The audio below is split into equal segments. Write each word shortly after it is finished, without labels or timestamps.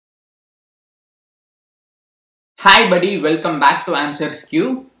Hi buddy, welcome back to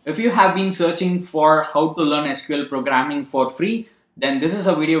answersQ. If you have been searching for how to learn SQL programming for free, then this is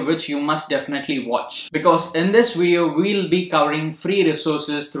a video which you must definitely watch. Because in this video, we'll be covering free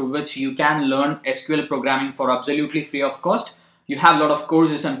resources through which you can learn SQL programming for absolutely free of cost. You have a lot of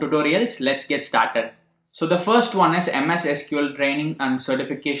courses and tutorials. Let's get started. So the first one is MS SQL Training and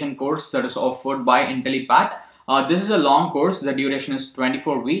Certification course that is offered by IntelliPat. This is a long course. The duration is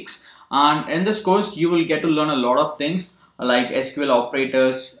 24 weeks. And in this course, you will get to learn a lot of things like SQL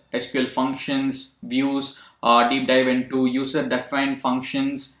operators, SQL functions, views, deep dive into user-defined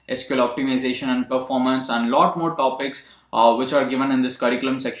functions, SQL optimization and performance, and a lot more topics which are given in this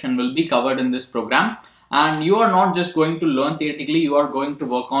curriculum section will be covered in this program. And you are not just going to learn theoretically, you are going to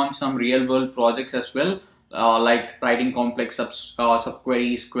work on some real-world projects as well, like writing complex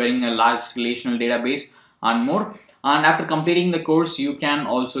subqueries, querying a large relational database, and more. And after completing the course, you can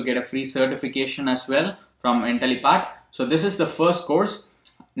also get a free certification as well from IntelliPat. So this is the first course.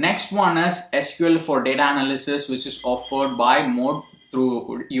 Next one is SQL for data analysis, which is offered by Mode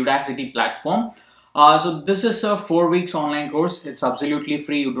through Udacity platform. So this is a 4 weeks online course. It's absolutely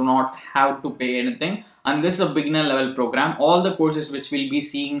free. You do not have to pay anything. And this is a beginner level program. All the courses which we'll be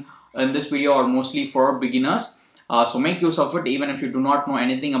seeing in this video are mostly for beginners. So make use of it. Even if you do not know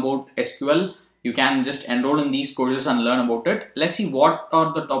anything about SQL, you can just enroll in these courses and learn about it. Let's see what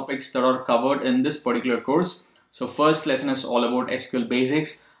are the topics that are covered in this particular course. So first lesson is all about SQL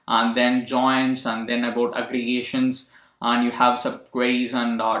basics, and then joins, and then about aggregations, and you have subqueries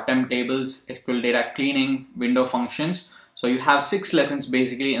and temp tables, SQL data cleaning, window functions. So you have 6 lessons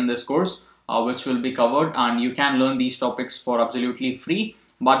basically in this course which will be covered, and you can learn these topics for absolutely free.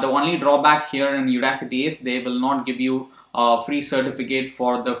 But the only drawback here in Udacity is they will not give you a free certificate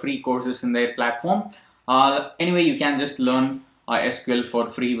for the free courses in their platform. Anyway, you can just learn SQL for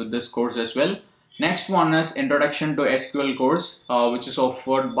free with this course as well. Next one is Introduction to SQL course, which is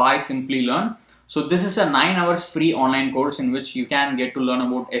offered by Simply Learn. So this is a 9 hours free online course in which you can get to learn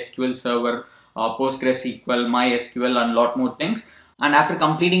about SQL Server, PostgreSQL, MySQL, and a lot more things. And after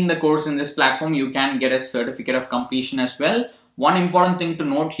completing the course in this platform, you can get a certificate of completion as well. One important thing to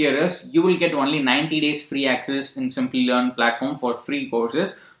note here is you will get only 90 days free access in Simply Learn platform for free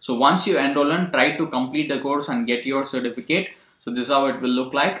courses. So once you enroll in, try to complete the course and get your certificate. So this is how it will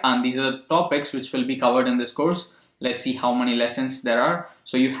look like, and these are the topics which will be covered in this course. Let's see how many lessons there are.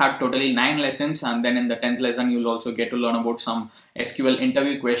 So you have totally 9 lessons, and then in the 10th lesson you'll also get to learn about some SQL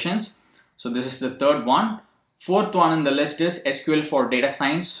interview questions. So this is the third one. Fourth one in the list is SQL for data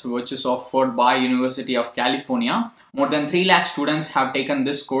science, which is offered by University of California. More than 3 lakh students have taken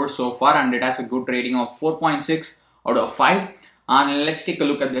this course so far, and it has a good rating of 4.6 out of 5. And let's take a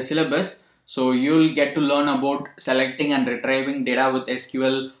look at the syllabus. So you'll get to learn about selecting and retrieving data with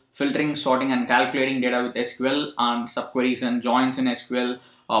SQL, filtering, sorting, and calculating data with SQL, and subqueries and joins in SQL,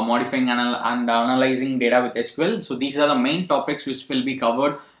 modifying and analyzing data with SQL. So these are the main topics which will be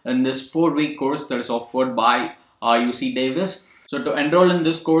covered in this 4-week course that is offered by UC Davis. So to enroll in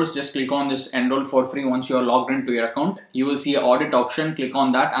this course, just click on this enroll for free. Once you are logged into your account, you will see an audit option. Click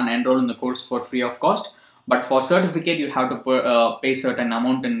on that and enroll in the course for free of cost. But for certificate, you have to pay certain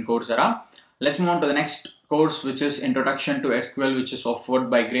amount in Coursera. Let's move on to the next course, which is Introduction to SQL, which is offered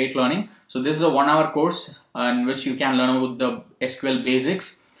by Great Learning. So this is a 1-hour course in which you can learn about the SQL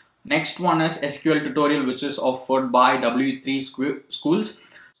basics. Next one is SQL tutorial, which is offered by W3 Schools.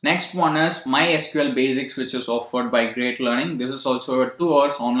 Next one is MySQL Basics, which is offered by Great Learning. This is also a 2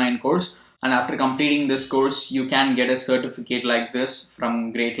 hours online course. And after completing this course, you can get a certificate like this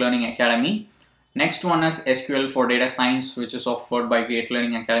from Great Learning Academy. Next one is SQL for data science, which is offered by Great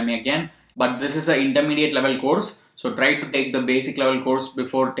Learning Academy again. But this is an intermediate level course. So try to take the basic level course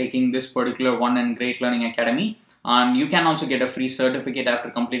before taking this particular one in Great Learning Academy. And you can also get a free certificate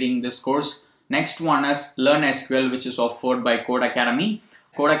after completing this course. Next one is Learn SQL, which is offered by Code Academy.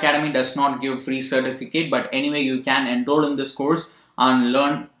 Code Academy does not give free certificate, but anyway, you can enroll in this course and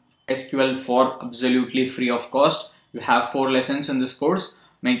learn SQL for absolutely free of cost. You have 4 lessons in this course.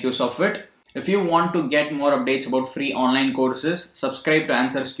 Make use of it. If you want to get more updates about free online courses, subscribe to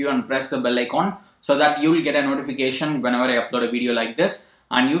answersQ and press the bell icon so that you will get a notification whenever I upload a video like this.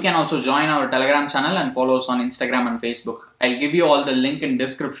 And you can also join our Telegram channel and follow us on Instagram and Facebook. I'll give you all the link in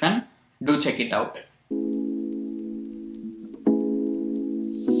description. Do check it out.